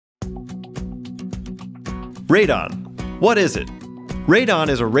Radon. What is it? Radon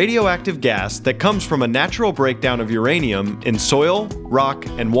is a radioactive gas that comes from a natural breakdown of uranium in soil, rock,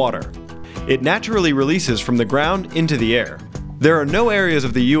 and water. It naturally releases from the ground into the air. There are no areas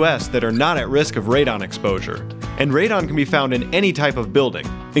of the US that are not at risk of radon exposure, and radon can be found in any type of building,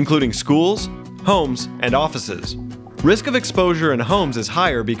 including schools, homes, and offices. Risk of exposure in homes is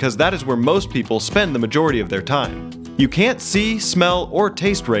higher because that is where most people spend the majority of their time. You can't see, smell, or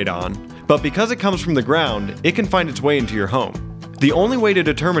taste radon, but because it comes from the ground, it can find its way into your home. The only way to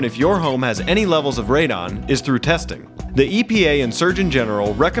determine if your home has any levels of radon is through testing. The EPA and Surgeon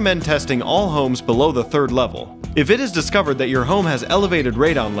General recommend testing all homes below the 3rd level. If it is discovered that your home has elevated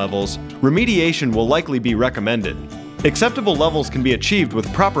radon levels, remediation will likely be recommended. Acceptable levels can be achieved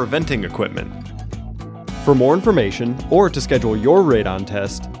with proper venting equipment. For more information, or to schedule your radon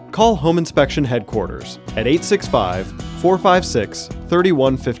test, call Home Inspection Headquarters at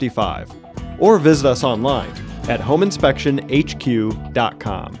 865-456-3155, or visit us online at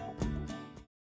homeinspectionhq.com.